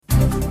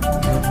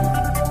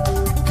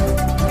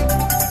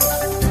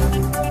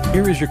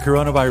Here is your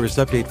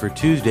coronavirus update for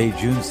Tuesday,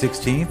 June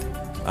 16th.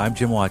 I'm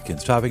Jim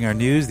Watkins. Topping our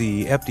news,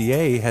 the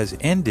FDA has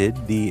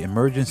ended the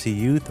emergency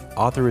use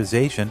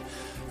authorization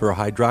for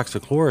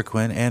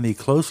hydroxychloroquine and the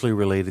closely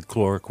related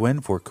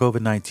chloroquine for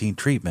COVID-19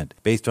 treatment.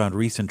 Based on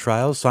recent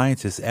trials,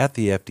 scientists at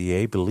the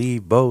FDA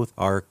believe both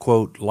are,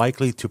 quote,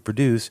 likely to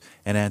produce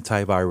an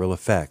antiviral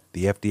effect.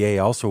 The FDA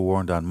also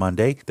warned on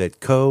Monday that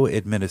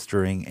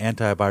co-administering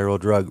antiviral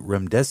drug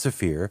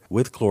remdesivir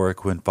with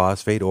chloroquine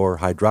phosphate or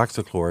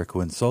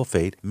hydroxychloroquine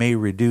sulfate may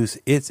reduce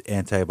its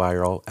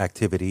antiviral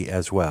activity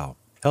as well.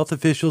 Health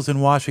officials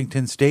in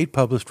Washington state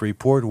published a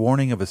report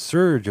warning of a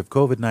surge of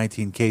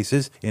COVID-19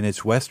 cases in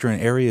its western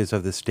areas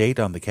of the state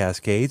on the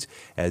Cascades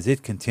as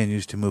it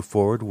continues to move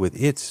forward with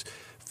its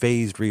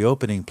phased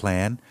reopening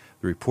plan.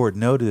 The report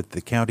noted that the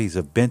counties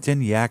of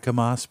Benton,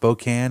 Yakima,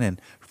 Spokane, and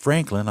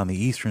Franklin on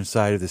the eastern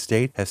side of the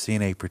state have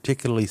seen a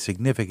particularly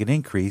significant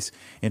increase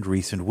in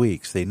recent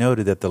weeks. They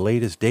noted that the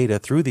latest data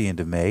through the end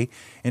of May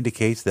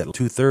indicates that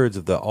two-thirds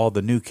of all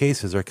the new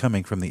cases are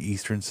coming from the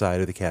eastern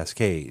side of the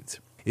Cascades.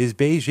 Is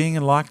Beijing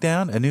in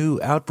lockdown? A new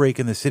outbreak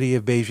in the city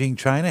of Beijing,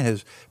 China,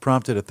 has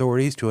prompted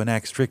authorities to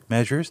enact strict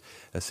measures.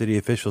 A city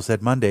official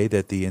said Monday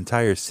that the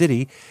entire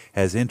city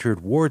has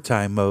entered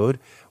wartime mode,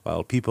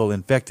 while people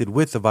infected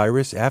with the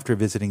virus after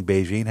visiting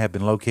Beijing have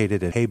been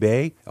located in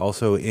Hebei,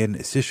 also in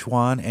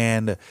Sichuan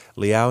and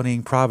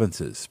Liaoning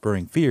provinces,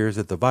 spurring fears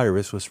that the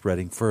virus was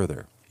spreading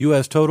further.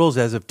 U.S. totals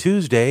as of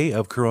Tuesday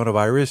of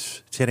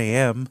coronavirus, 10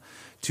 a.m.,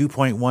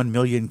 2.1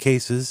 million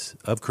cases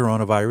of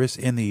coronavirus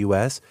in the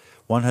U.S.,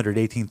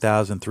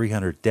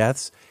 118,300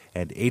 deaths,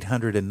 and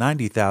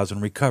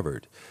 890,000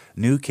 recovered.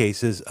 New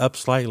cases up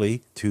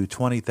slightly to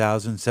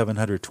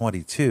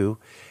 20,722,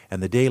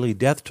 and the daily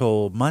death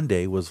toll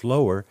Monday was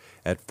lower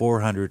at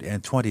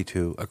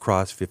 422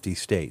 across 50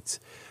 states.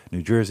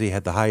 New Jersey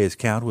had the highest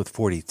count with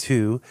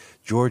 42,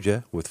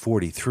 Georgia with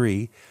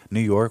 43,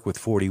 New York with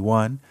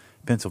 41,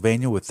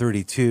 Pennsylvania with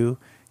 32,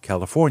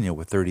 California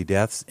with 30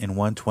 deaths in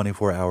one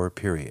 24-hour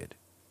period.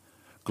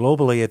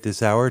 Globally at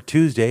this hour,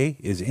 Tuesday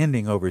is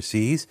ending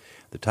overseas.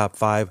 The top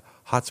 5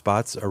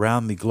 hotspots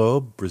around the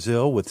globe: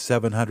 Brazil with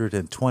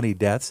 720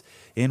 deaths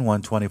in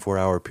one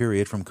 24-hour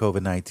period from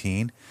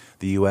COVID-19,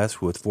 the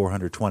U.S. with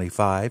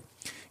 425,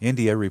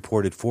 India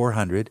reported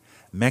 400,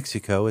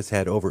 Mexico has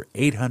had over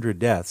 800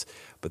 deaths,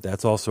 but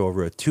that's also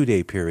over a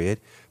 2-day period,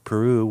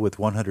 Peru with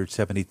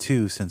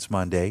 172 since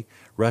Monday,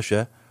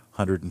 Russia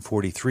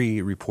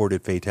 143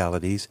 reported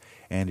fatalities,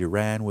 and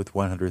Iran with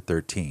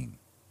 113.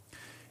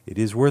 It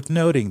is worth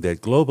noting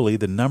that globally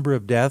the number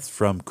of deaths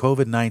from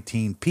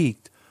COVID-19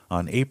 peaked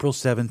on April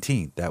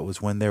 17th. That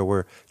was when there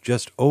were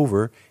just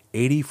over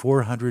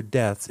 8,400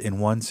 deaths in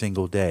one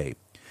single day.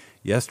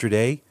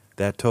 Yesterday,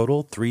 that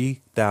totaled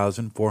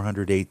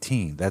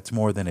 3,418. That's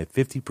more than a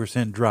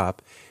 50%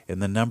 drop in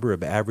the number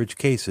of average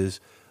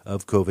cases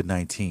of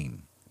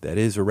COVID-19. That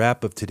is a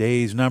wrap of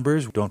today's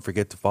numbers. Don't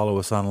forget to follow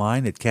us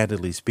online at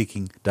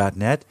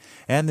candidlyspeaking.net.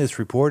 And this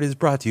report is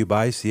brought to you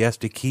by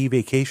Siesta Key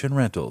Vacation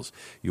Rentals.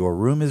 Your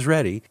room is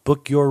ready.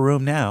 Book your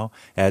room now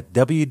at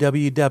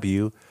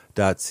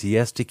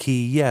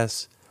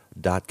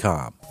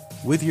www.siestakeyyes.com.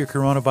 With your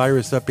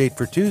coronavirus update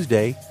for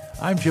Tuesday,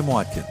 I'm Jim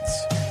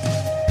Watkins.